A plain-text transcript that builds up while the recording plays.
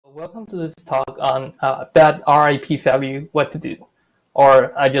Welcome to this talk on bad RIP value, what to do.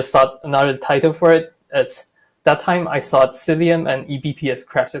 Or I just thought another title for it. It's that time I thought Cilium and eBPF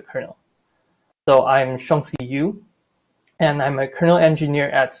crashed the kernel. So I'm Shung-Hsi, and I'm a kernel engineer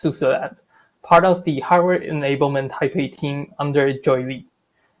at SUSE lab, part of the hardware enablement Type A team under Joy Lee.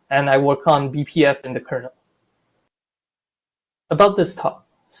 And I work on BPF in the kernel. About this talk.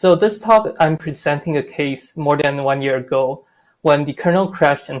 So this talk, I'm presenting a case more than 1 year ago when the kernel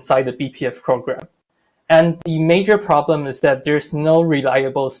crashed inside the BPF program. And the major problem is that there's no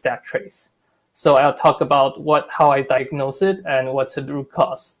reliable stack trace. So I'll talk about how I diagnose it and what's the root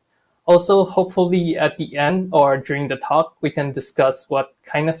cause. Also, hopefully at the end or during the talk, we can discuss what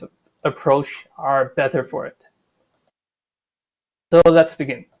kind of approach are better for it. So let's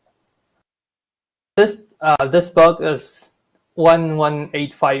begin. This bug is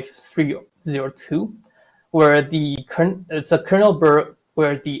 1185302. where it's a kernel bug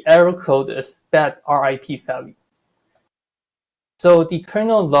where the error code is bad RIP value. So the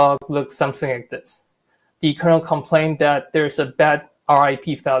kernel log looks something like this. The kernel complained that there's a bad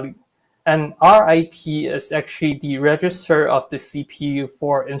RIP value, and RIP is actually the register of the CPU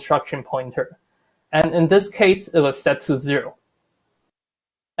for instruction pointer. And in this case, it was set to 0.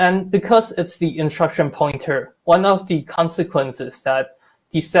 And because it's the instruction pointer, one of the consequences is that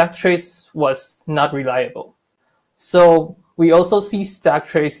the stack trace was not reliable. So we also see stack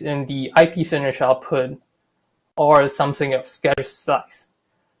trace in the IP finish output or something else, scatter slice.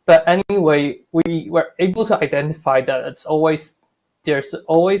 But anyway, we were able to identify that there's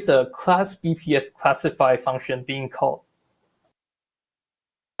always a class BPF classify function being called.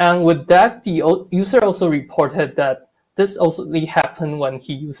 And with that, the user also reported that this also happened when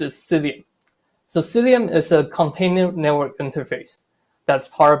he uses Cilium. So Cilium is a container network interface that's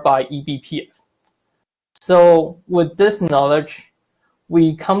powered by eBPF. So with this knowledge,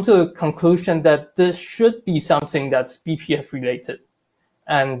 we come to a conclusion that this should be something that's BPF related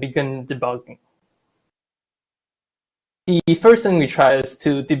and begin debugging. The first thing we try is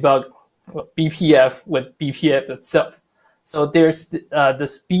to debug BPF with BPF itself. So there's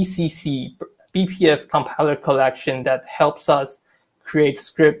this BCC, BPF compiler collection, that helps us create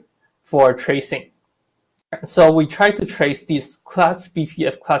script for tracing. So we try to trace this class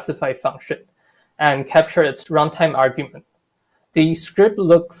BPF classify function and capture its runtime argument. The script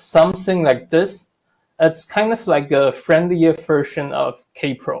looks something like this. It's kind of like a friendlier version of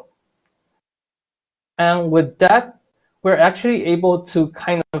kprol. And with that, we're actually able to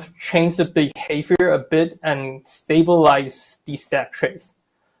kind of change the behavior a bit and stabilize the stack trace.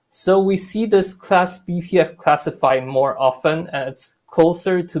 So we see this class BPF classify more often, and it's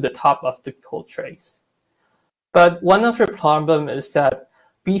closer to the top of the code trace. But one of the problems is that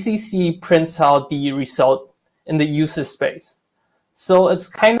BCC prints out the result in the user space. So it's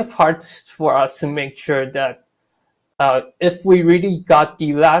kind of hard for us to make sure that if we really got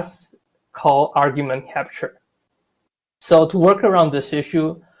the last call argument captured. So to work around this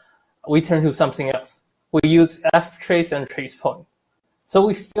issue, we turn to something else. We use ftrace and tracepoint. So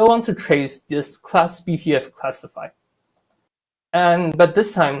we still want to trace this class BPF classify. But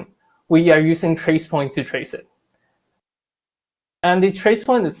this time, we are using tracepoint to trace it. And the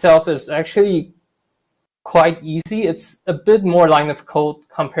tracepoint itself is actually quite easy. It's a bit more line of code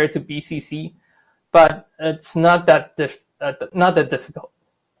compared to BCC, but it's not that difficult.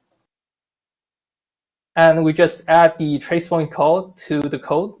 And we just add the tracepoint call to the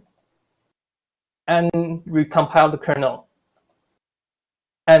code and recompile the kernel.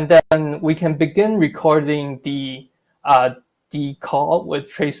 And then we can begin recording the call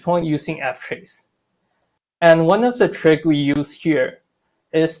with tracepoint using ftrace. And one of the tricks we use here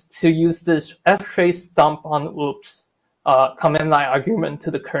is to use this ftrace dump on oops command line argument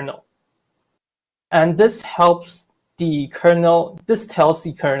to the kernel. And this helps the kernel, this tells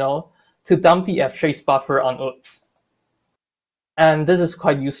the kernel to dump the ftrace buffer on oops. And this is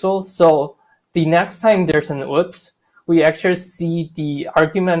quite useful. So the next time there's an oops, we actually see the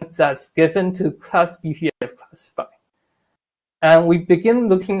argument that's given to class BPF classify. And we begin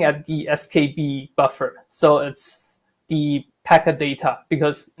looking at the SKB buffer. So it's the packet data,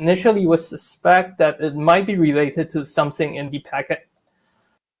 because initially we suspect that it might be related to something in the packet.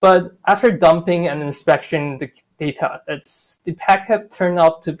 But after dumping and inspection the data, the packet turned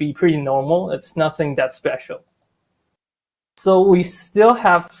out to be pretty normal. It's nothing that special. So we still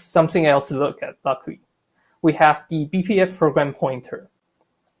have something else to look at, luckily. We have the BPF program pointer.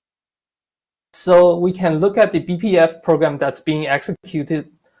 So we can look at the BPF program that's being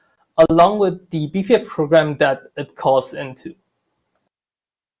executed along with the BPF program that it calls into.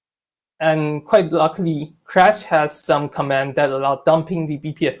 And quite luckily, Crash has some command that allow dumping the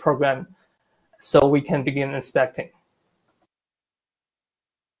BPF program so we can begin inspecting.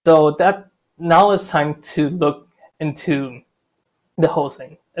 So that now it's time to look into the whole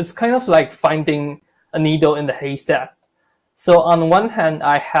thing. It's kind of like finding a needle in the haystack. So on one hand,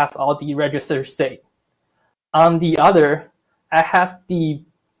 I have all the register state. On the other, I have the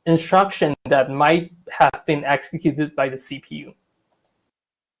instruction that might have been executed by the CPU.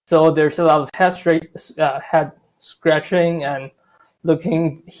 So there's a lot of head scratching and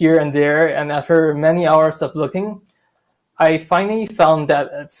looking here and there. And after many hours of looking, I finally found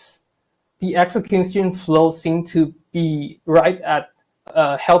that the execution flow seemed to be right at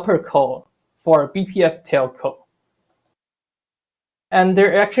a helper call for a BPF tail call. And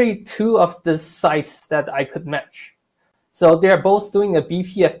there are actually two of the sites that I could match. So they're both doing a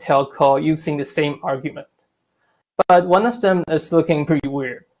BPF tail call using the same argument. But one of them is looking pretty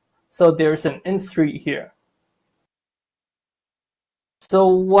weird. So there's an int3 here. So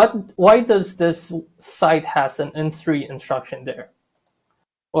why does this site has an int3 instruction there?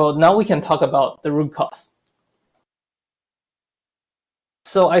 Well, now we can talk about the root cause.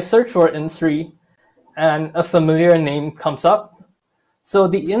 So I search for int3 and a familiar name comes up. So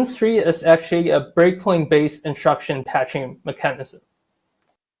the int3 is actually a breakpoint-based instruction patching mechanism.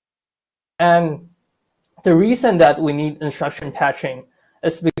 And the reason that we need instruction patching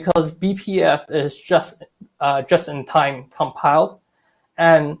is because BPF is just in time compiled,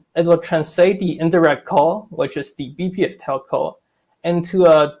 and it will translate the indirect call, which is the BPF tail call, into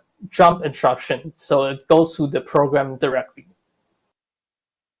a jump instruction, so it goes to the program directly.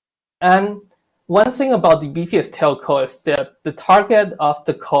 And one thing about the BPF tail call is that the target of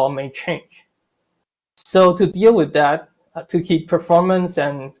the call may change. So to deal with that, to keep performance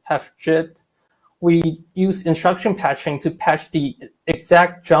and have JIT, we use instruction patching to patch the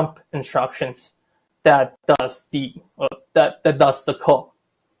exact jump instructions that does the call.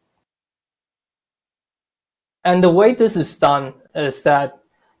 And the way this is done is that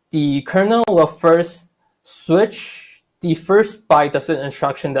the kernel will first switch the first byte of the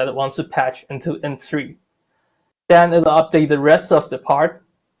instruction that it wants to patch into int3. Then it'll update the rest of the part.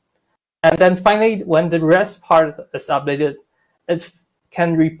 And then finally, when the rest part is updated, it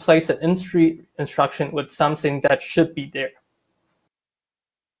can replace an int3 instruction with something that should be there.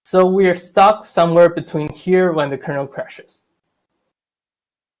 So we're stuck somewhere between here when the kernel crashes.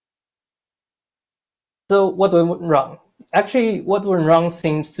 So what went wrong? Actually, what went wrong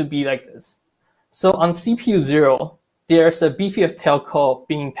seems to be like this. So on CPU 0, there's a BPF tail call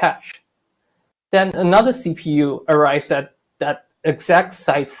being patched. Then another CPU arrives at that exact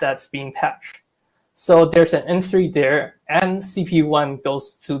site that's being patched. So there's an int3 there, and CPU1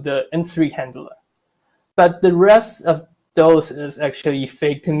 goes to the int3 handler. But the rest of those is actually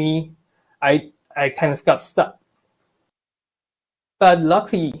fake to me. I kind of got stuck. But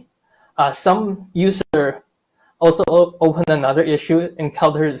luckily, some user also opened another issue,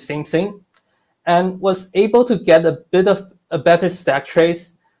 encountered the same thing, and was able to get a bit of a better stack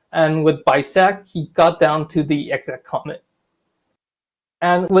trace. And with bisect, he got down to the exact commit.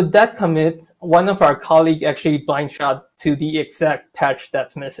 And with that commit, one of our colleagues actually blind shot to the exact patch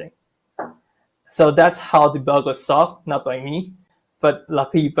that's missing. So that's how the bug was solved, not by me, but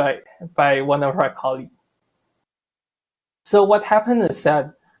luckily by one of our colleagues. So what happened is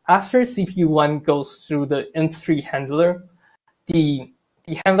that after CPU1 goes through the int3 handler, the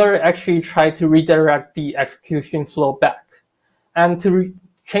handler actually tried to redirect the execution flow back. And to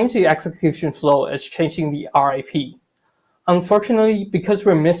change the execution flow is changing the RIP. Unfortunately, because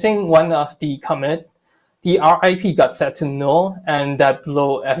we're missing one of the commit, the RIP got set to null, and that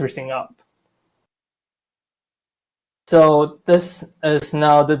blew everything up. So this is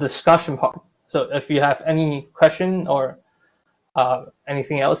now the discussion part. So if you have any question or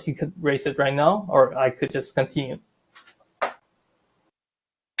anything else, you could raise it right now, or I could just continue.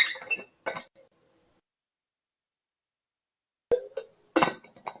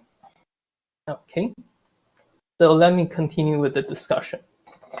 Okay. So let me continue with the discussion.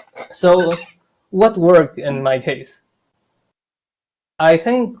 So what worked in my case? I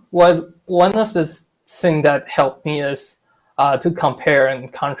think one of the things that helped me is to compare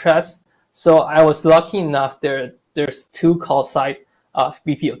and contrast. So I was lucky enough there's two call sites of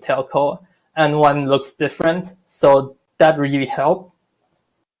BPF tail call, and one looks different. So that really helped.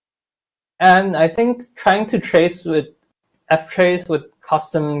 And I think trying to trace with ftrace with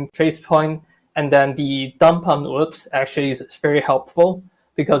custom trace point, and then the dump on whoops actually is very helpful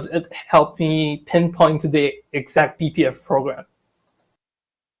because it helped me pinpoint to the exact BPF program.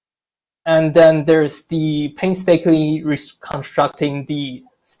 And then there's the painstakingly reconstructing the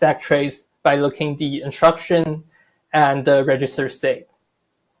stack trace by looking the instruction and the register state.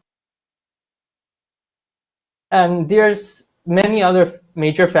 And there's many other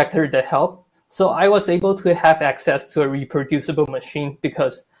major factors that help. So I was able to have access to a reproducible machine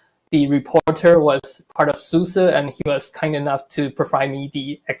because the reporter was part of SUSE and he was kind enough to provide me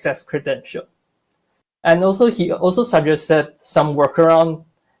the access credential. And also he also suggested some workaround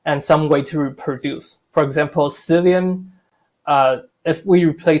and some way to reproduce. For example, Cilium, if we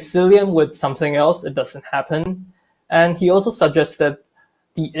replace Cilium with something else, it doesn't happen. And he also suggested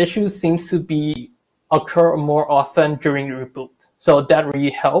the issue seems to occur more often during reboot. So that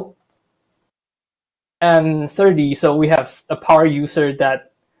really helped. And thirdly, so we have a power user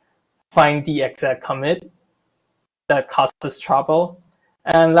that find the exact commit that causes trouble.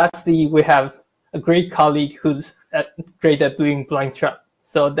 And lastly, we have a great colleague who's great at doing blind trust.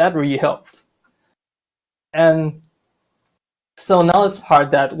 So that really helped. And so now it's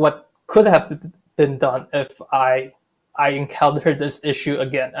part that what could have been done if I encounter this issue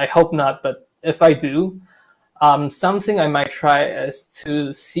again. I hope not, but if I do, something I might try is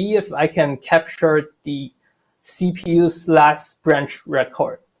to see if I can capture the CPU's last branch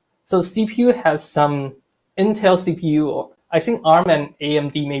record. So CPU has some Intel CPU, or I think ARM and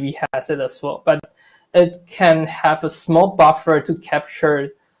AMD maybe has it as well, but it can have a small buffer to capture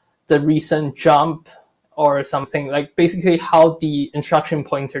the recent jump or something, like basically how the instruction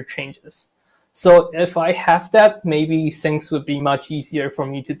pointer changes. So if I have that, maybe things would be much easier for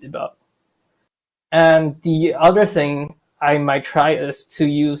me to debug. And the other thing I might try is to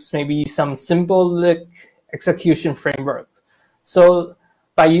use maybe some symbolic execution framework. So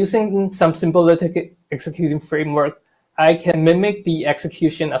by using some symbolic execution framework, I can mimic the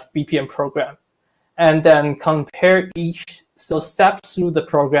execution of BPM program and then compare so step through the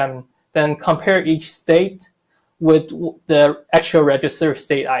program, then compare each state with the actual register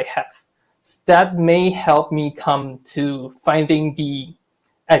state I have. So that may help me come to finding the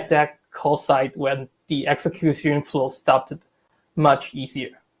exact call site when the execution flow stopped much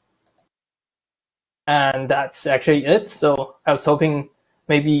easier. And that's actually it. So I was hoping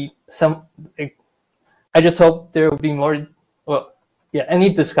maybe I just hope there will be more, well, yeah, any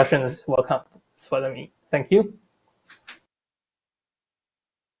discussion is welcome. That's what I mean. Thank you.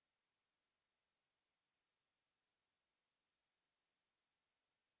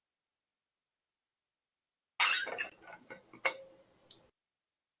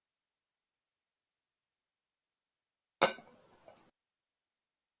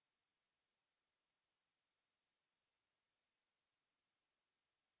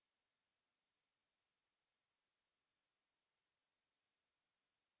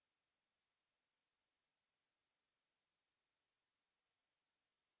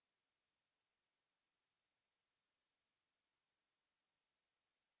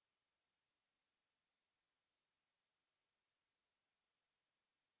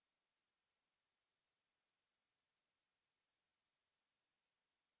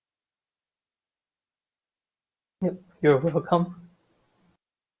 Yep, you're welcome.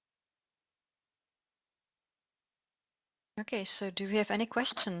 Okay, so do we have any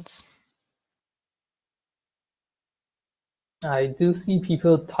questions? I do see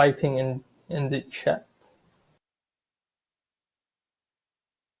people typing in the chat.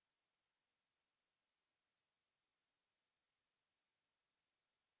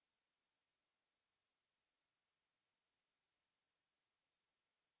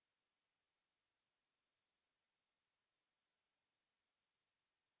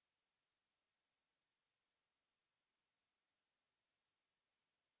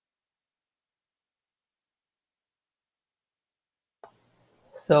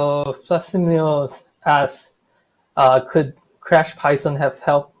 So Flasimil asks, could Crash Python have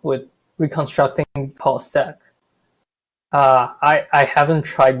helped with reconstructing call stack? I haven't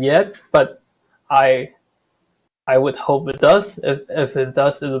tried yet, but I would hope it does. If it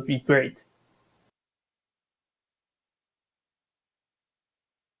does, it would be great.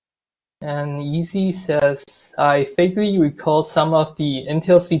 And Easy says, I vaguely recall some of the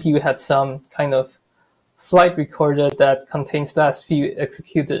Intel CPU had some kind of flight recorder that contains last few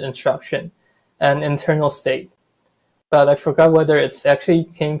executed instruction and internal state. But I forgot whether it's actually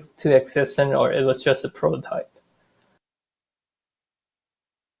came to existence or it was just a prototype.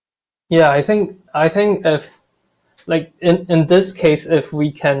 Yeah, I think if, like in this case, if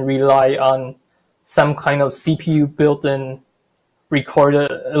we can rely on some kind of CPU built-in recorder,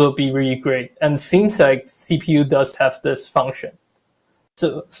 it will be really great. And it seems like CPU does have this function.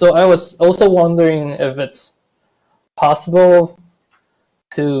 So I was also wondering if it's possible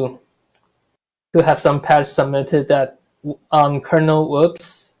to have some patch submitted that on kernel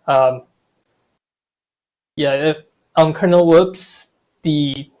whoops, on kernel whoops,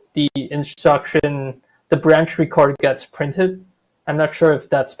 the instruction, the branch record gets printed. I'm not sure if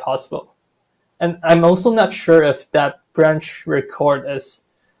that's possible. And I'm also not sure if that branch record is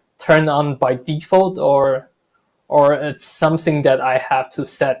turned on by default or it's something that I have to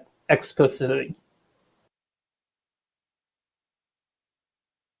set explicitly.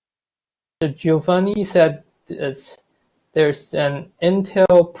 Giovanni said there's an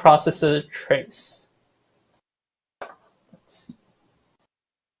Intel processor trace. Let's see.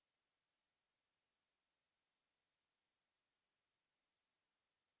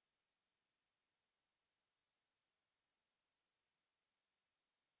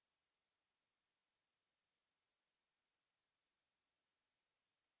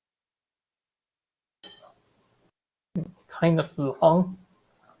 Kind of long,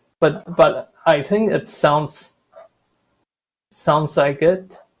 but I think it sounds like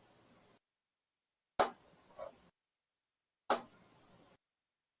it.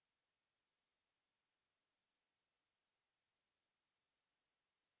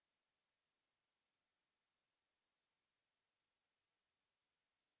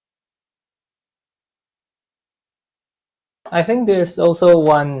 I think there's also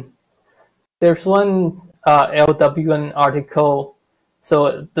one LWN article.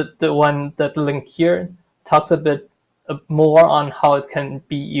 So the one that link here talks a bit more on how it can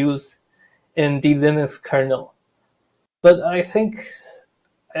be used in the Linux kernel. But I think,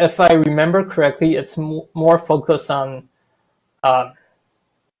 if I remember correctly, it's more focused on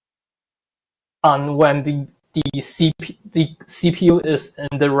when the CPU is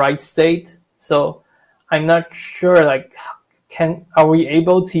in the right state. So I'm not sure, like, are we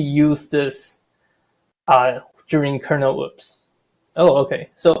able to use this during kernel whoops? Oh, okay.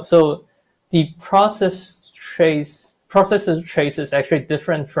 So the processor trace is actually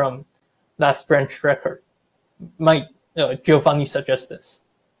different from last branch record. Giovanni suggests this,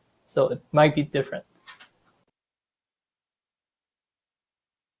 so it might be different.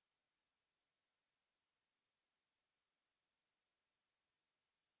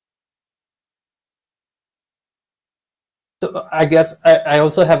 So I guess I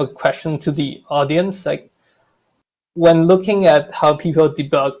also have a question to the audience. Like, when looking at how people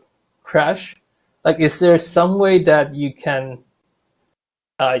debug crash, like, is there some way that you can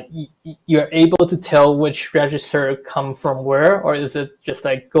you're able to tell which register come from where, or is it just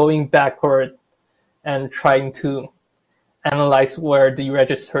like going backward and trying to analyze where the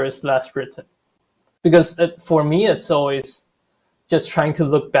register is last written? Because for me, it's always just trying to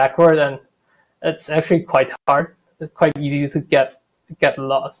look backward, and it's actually quite hard. It's quite easy to get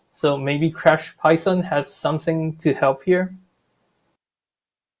lost. So maybe Crash Python has something to help here.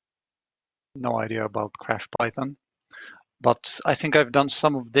 No idea about Crash Python, but I think I've done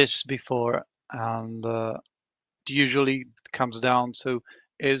some of this before, and usually it comes down to,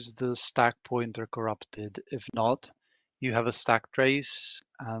 is the stack pointer corrupted? If not, you have a stack trace,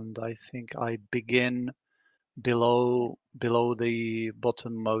 and I think I begin below the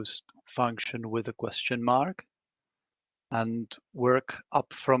bottommost function with a question mark and work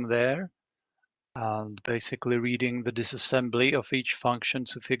up from there, and basically reading the disassembly of each function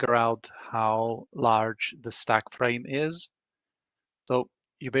to figure out how large the stack frame is. So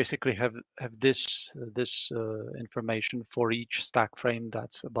you basically have this information for each stack frame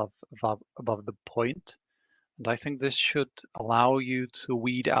that's above the point, and I think this should allow you to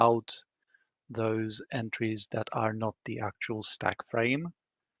weed out those entries that are not the actual stack frame.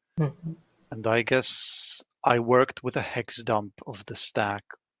 Mm-hmm. And I guess I worked with a hex dump of the stack.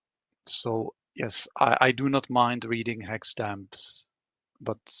 So yes, I do not mind reading hex dumps,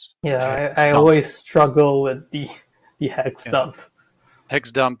 but yeah, I always struggle with the hex dump.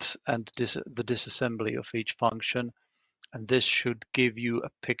 Hex dumps and the disassembly of each function, and this should give you a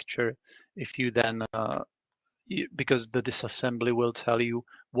picture. If you then because the disassembly will tell you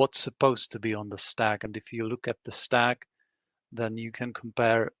what's supposed to be on the stack, and if you look at the stack, then you can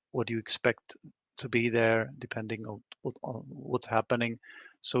compare what you expect to be there depending on what's happening.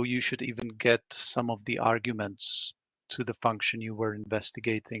 So you should even get some of the arguments to the function you were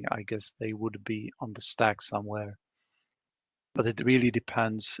investigating. I guess they would be on the stack somewhere, but it really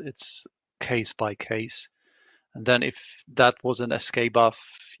depends. It's case by case. And then if that was an SK buff,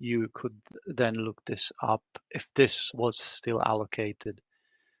 you could then look this up. If this was still allocated,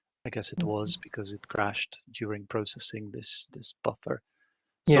 I guess it was, because it crashed during processing this buffer.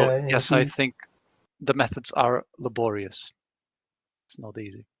 So yeah, yes, I think the methods are laborious. It's not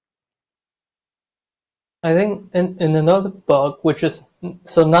easy. I think in another bug, which is,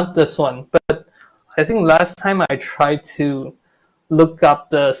 so not this one, but I think last time I tried to look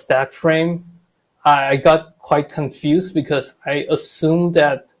up the stack frame, I got quite confused because I assumed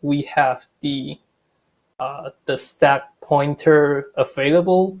that we have the stack pointer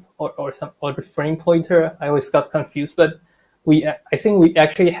available or the frame pointer. I always got confused, but I think we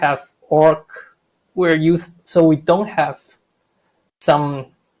actually have orc. So we don't have some.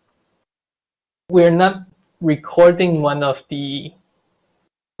 We're not recording one of the.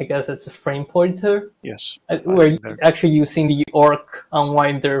 I guess it's a frame pointer. Yes. We're actually using the orc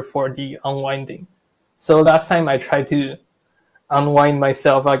unwinder for the unwinding. So last time I tried to unwind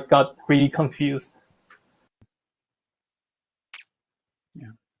myself, I got really confused.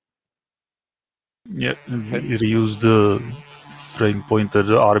 Yeah, we use the frame pointer,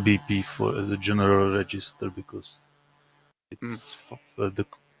 the RBP, as a general register because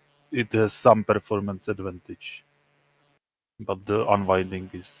it has some performance advantage, but the unwinding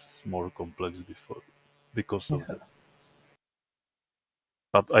is more complex because of that.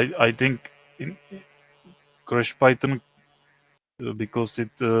 But I think in Crash Python, because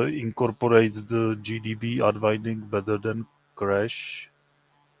it incorporates the GDB unwinding better than Crash,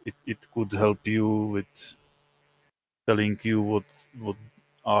 it could help you with telling you what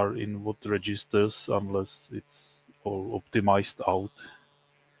are in what registers unless it's all optimized out.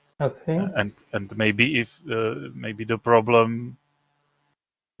 Okay. And maybe if maybe the problem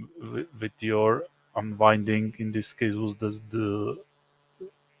with your unwinding in this case was that the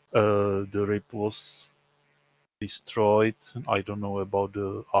RIP was destroyed. I don't know about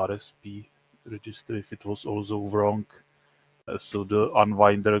the RSP register if it was also wrong, so the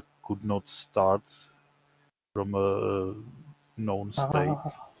unwinder could not start from a known state.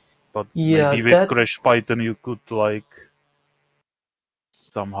 But yeah, maybe with Crash Python you could like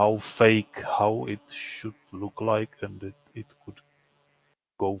somehow fake how it should look like, and it could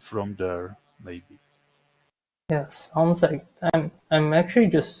go from there, maybe. Yeah, sounds like I'm actually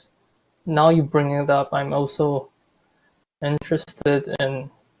just now you bring it up. I'm also interested in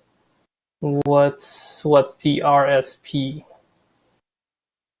what's the RSP.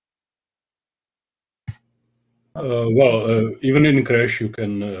 Even in Crash, you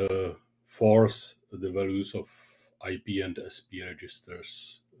can force the values of IP and SP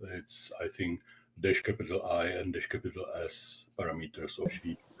registers. It's, I think, -I and -S parameters of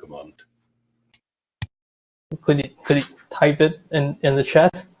each command. Could you type it in the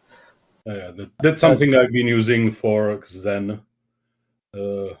chat? That's something I've been using for Xen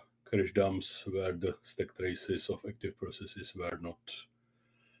crash dumps where the stack traces of active processes were not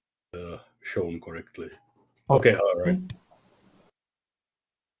shown correctly. Okay, all right.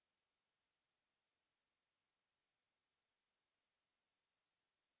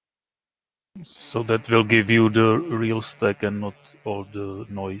 So that will give you the real stack and not all the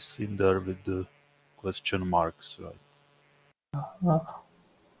noise in there with the question marks, right?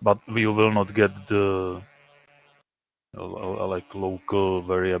 But we will not get the like local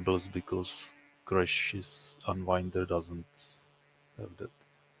variables because Crash's unwinder doesn't have that.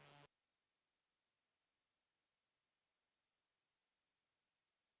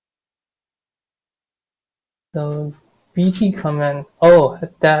 So BT command.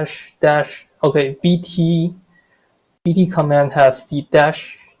 Dash. Okay, BT command has the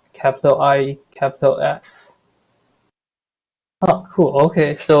dash capital I capital S. Oh, cool.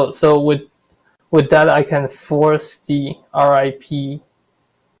 Okay, so with that I can force the RIP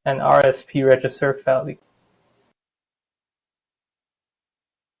and RSP register value.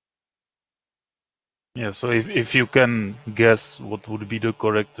 Yeah, so if you can guess what would be the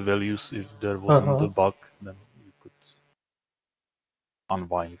correct values if there wasn't a bug, then you could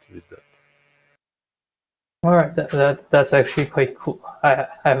unwind with that. All right, that's actually quite cool. I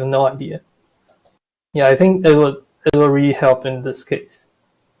have no idea. Yeah, I think it will really help in this case.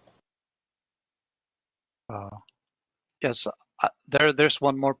 Yes, there's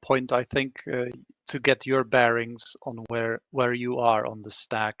one more point I think to get your bearings on where you are on the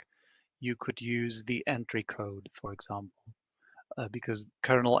stack. You could use the entry code, for example, because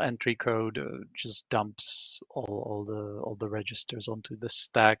kernel entry code just dumps all the registers onto the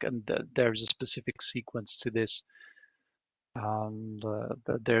stack, and there's a specific sequence to this. And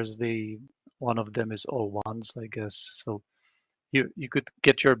there's one of them is all ones, I guess. So you could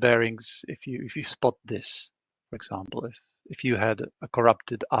get your bearings if you spot this, for example, if you had a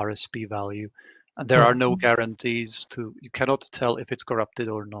corrupted RSP value, and there are no guarantees you cannot tell if it's corrupted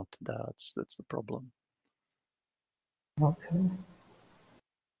or not. That's the problem. Okay.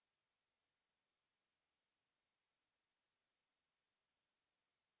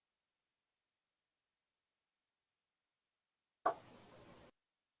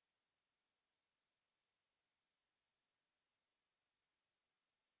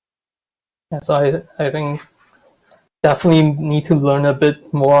 Yeah, so I think definitely need to learn a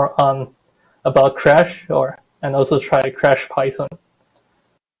bit more on about Crash and also try Crash Python.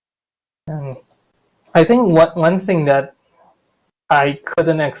 And I think one thing that I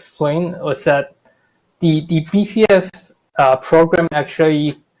couldn't explain was that the BPF program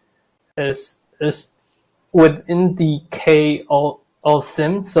actually is within the K all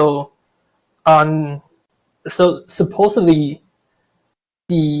sim. So supposedly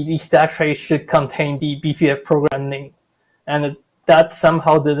the stack trace should contain the BPF program name, and that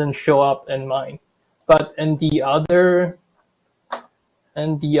somehow didn't show up in mine. But in the other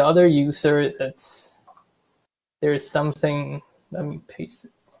user, there's something. Let me paste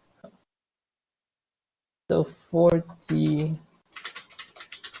it. So for the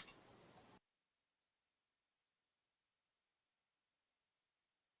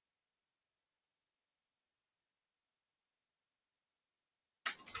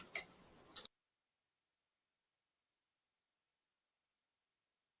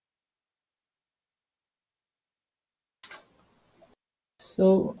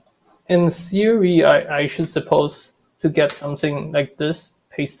so in theory, I should suppose to get something like this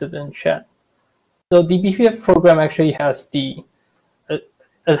pasted in chat. So the BPF program actually has it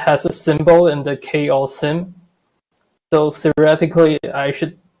has a symbol in the K all sim. So theoretically, I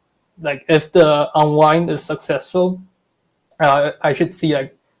should, like, if the unwind is successful, I should see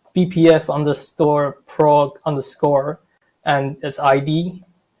like BPF underscore prog underscore and its ID.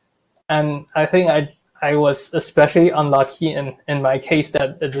 And I think I was especially unlucky in my case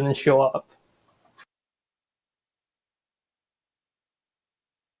that it didn't show up.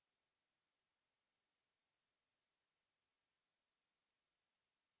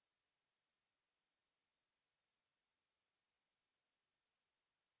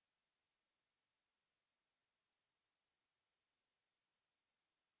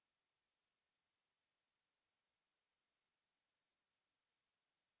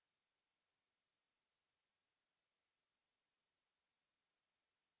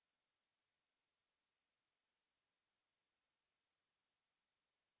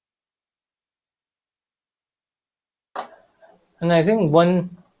 And I think one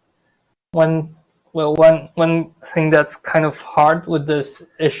thing that's kind of hard with this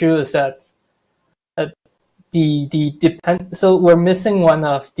issue is that so we're missing one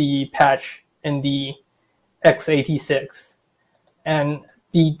of the patch in the x86, and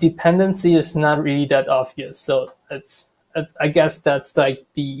the dependency is not really that obvious. So I guess that's like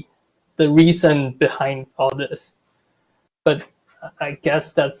the reason behind all this. But I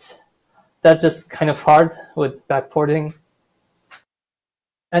guess that's just kind of hard with backporting.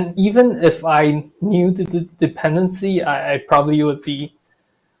 And even if I knew the dependency, I probably would be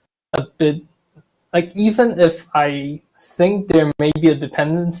a bit like, even if I think there may be a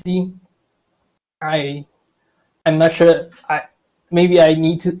dependency, I'm not sure. Maybe I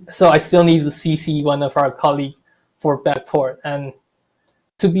need to. So I still need to CC one of our colleagues for backport. And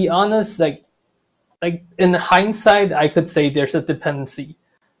to be honest, like in hindsight, I could say there's a dependency.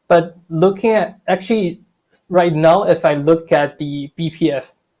 But looking at actually right now, if I look at the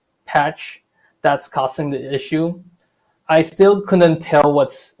BPF patch that's causing the issue, I still couldn't tell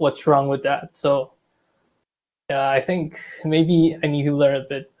what's wrong with that. So yeah, I think maybe I need to learn a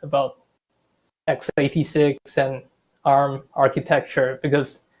bit about x86 and ARM architecture,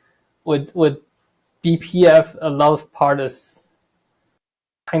 because with BPF, a lot of part is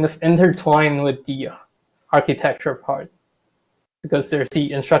kind of intertwined with the architecture part, because there's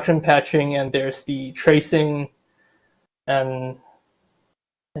the instruction patching and there's the tracing and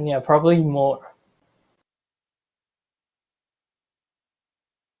yeah, probably more.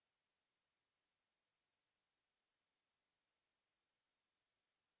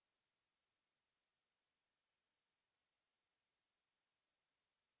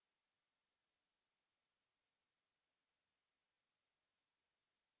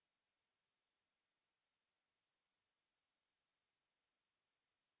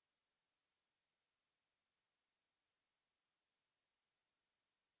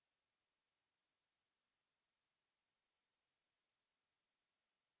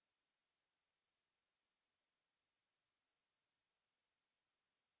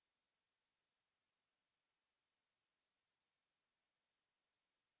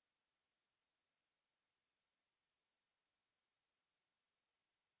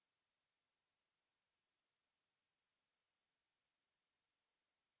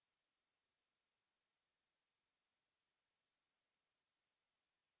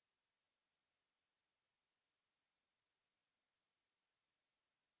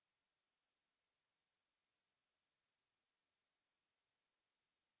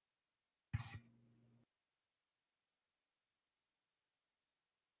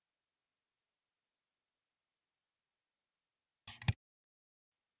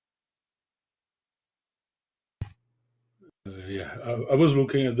 Yeah, I was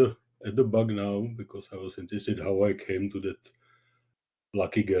looking at the bug now because I was interested how I came to that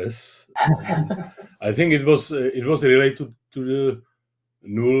lucky guess. I think it was related to the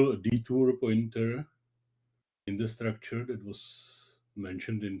null detour pointer in the structure that was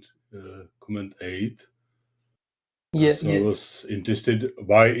mentioned in comment 8. Yeah, So I was interested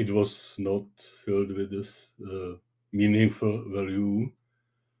why it was not filled with this meaningful value.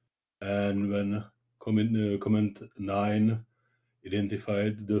 And when comment 9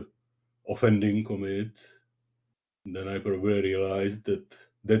 identified the offending commit, then I probably realized that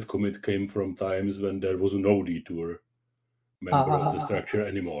that commit came from times when there was no detour member of the structure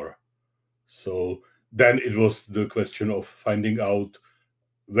anymore. So then it was the question of finding out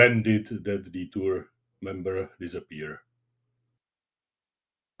when did that detour member disappear.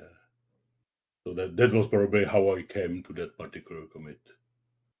 So that was probably how I came to that particular commit.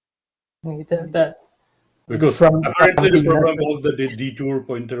 Because apparently the problem was that the detour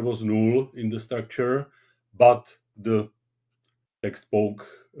pointer was null in the structure, but the text-poke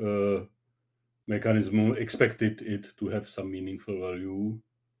mechanism expected it to have some meaningful value.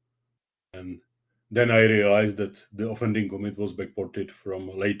 And then I realized that the offending commit was backported from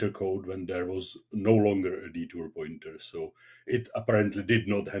later code when there was no longer a detour pointer. So it apparently did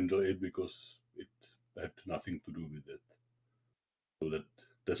not handle it because it had nothing to do with it. So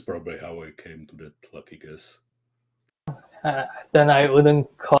that's probably how I came to that lucky guess. Then I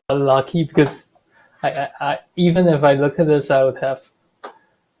wouldn't call it lucky because I even if I look at this, I would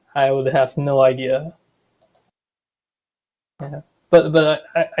have no idea. Yeah. But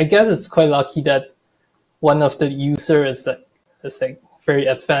I guess it's quite lucky that one of the user is like very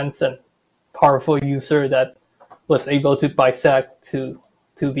advanced and powerful user that was able to bisect to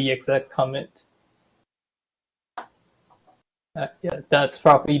the exact commit. Yeah, that's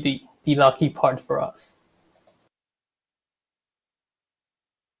probably the lucky part for us.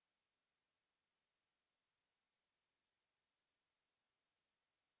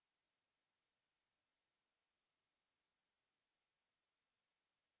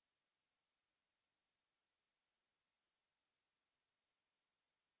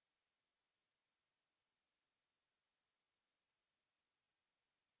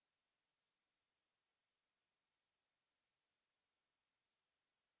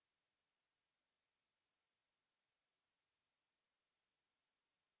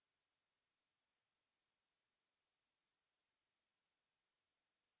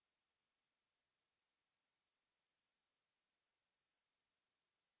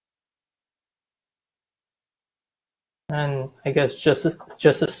 And I guess just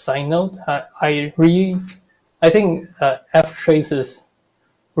a side note, I think ftrace is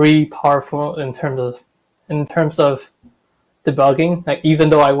really powerful in terms of debugging. Like even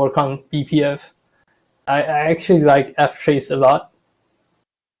though I work on BPF, I actually like ftrace a lot.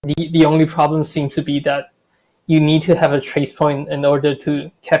 The only problem seems to be that you need to have a trace point in order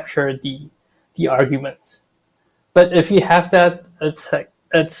to capture the arguments. But if you have that,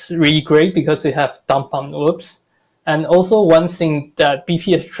 it's really great because you have dump on loops. And also one thing that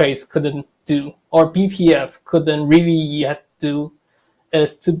BPF trace couldn't do, or BPF couldn't really yet do,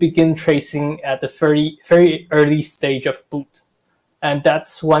 is to begin tracing at the very, very early stage of boot. And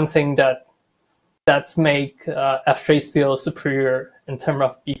that's one thing that's make ftrace still superior in terms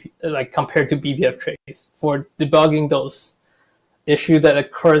of compared to BPF trace for debugging those issues that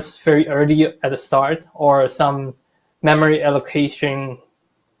occurs very early at the start, or some memory allocating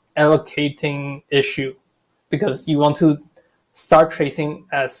issue, because you want to start tracing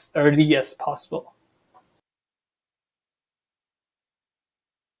as early as possible.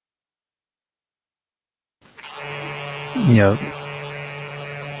 Yeah.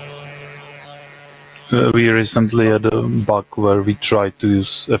 We recently had a bug where we tried to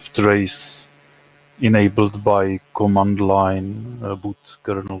use ftrace enabled by command line, boot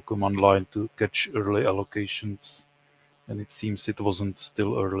kernel command line, to catch early allocations, and it seems it wasn't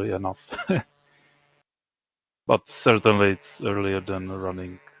still early enough. But certainly it's earlier than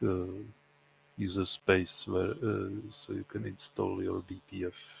running user space where so you can install your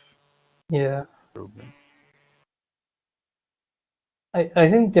BPF program. I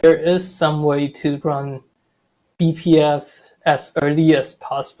think there is some way to run BPF as early as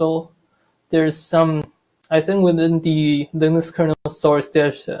possible. There's some, I think within the Linux kernel source,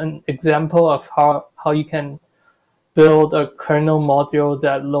 there's an example of how you can build a kernel module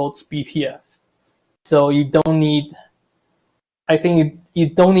that loads BPF. So you don't need, I think you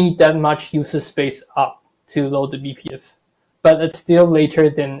don't need that much user space up to load the BPF, but it's still later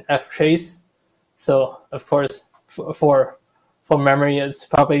than ftrace. So of course, for memory, it's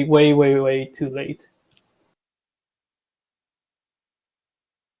probably way too late.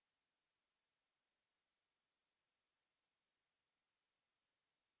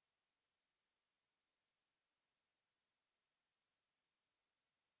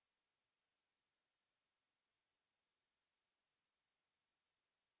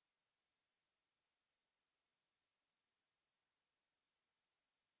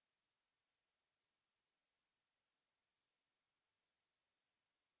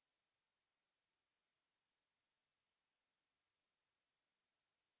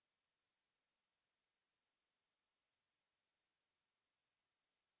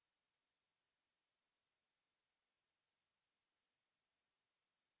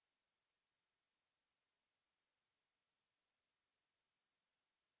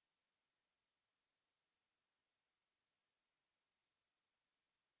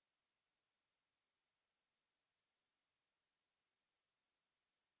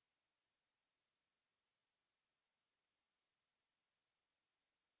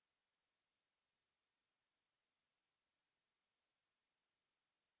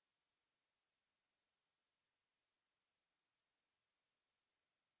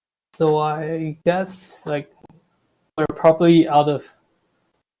 So I guess like we're probably out of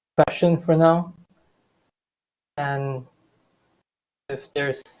question for now, and if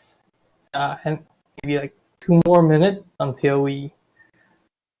there's and maybe like 2 more minutes until we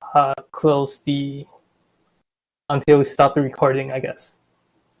until we stop the recording, I guess.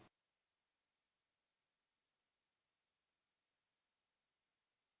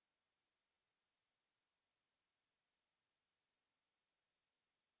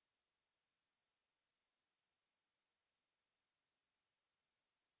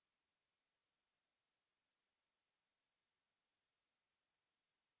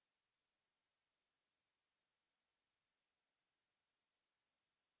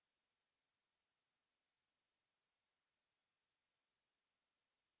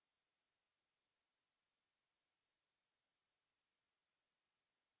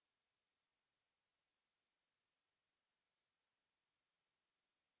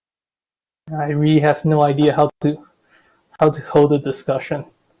 I really have no idea how to hold a discussion.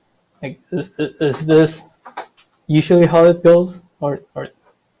 Like, is this usually how it goes, or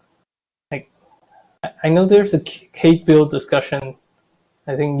like I know there's a Kate build discussion.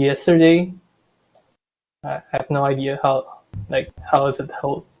 I think yesterday. I have no idea how is it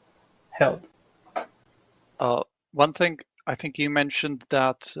held. One thing I think you mentioned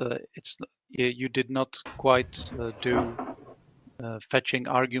that you did not quite do fetching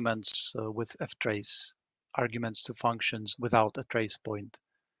arguments with ftrace, arguments to functions without a trace point.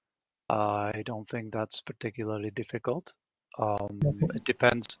 I don't think that's particularly difficult. It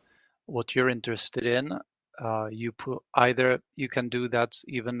depends what you're interested in. You can do that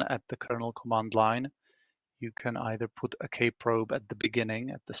even at the kernel command line. You can either put a kprobe at the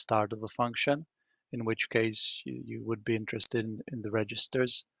beginning, at the start of a function, in which case you would be interested in the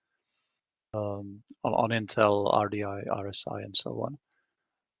registers on Intel, RDI, RSI, and so on.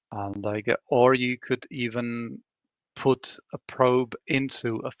 And or you could even put a probe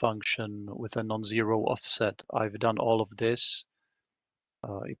into a function with a non-zero offset. I've done all of this.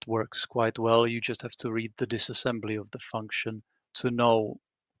 It works quite well. You just have to read the disassembly of the function to know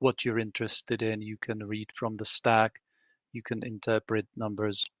what you're interested in. You can read from the stack. You can interpret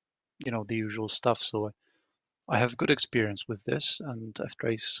numbers, the usual stuff. So I have good experience with this, and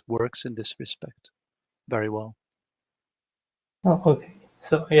ftrace works in this respect very well. Oh, okay.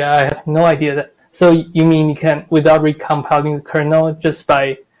 So yeah, I have no idea that. So you mean you can, without recompiling the kernel, just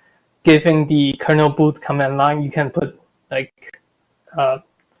by giving the kernel boot command line, you can put like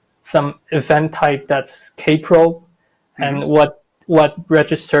some event type that's kprobe, and what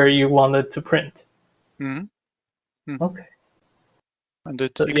register you wanted to print. Okay. And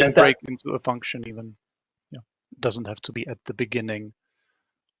you can break into a function even. It doesn't have to be at the beginning.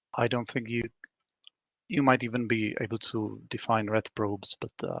 I don't think you might even be able to define ret probes,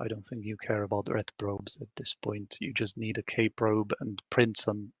 but I don't think you care about ret probes at this point. You just need a kprobe and print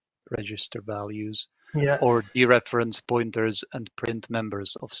some register values, or dereference pointers and print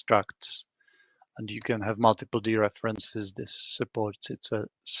members of structs. And you can have multiple dereferences. This supports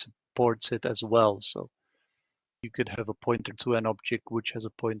it as well. So you could have a pointer to an object which has a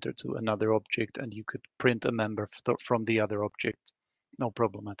pointer to another object, and you could print a member from the other object. No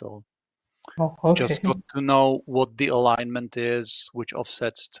problem at all. Oh, okay. Just got to know what the alignment is, which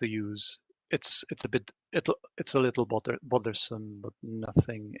offsets to use. It's a little bothersome, but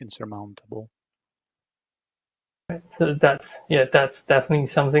nothing insurmountable. Right. So that's definitely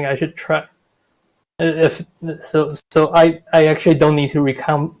something I should try. So I actually don't need to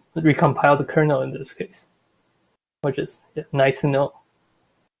recompile the kernel in this case, which is nice to know.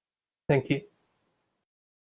 Thank you.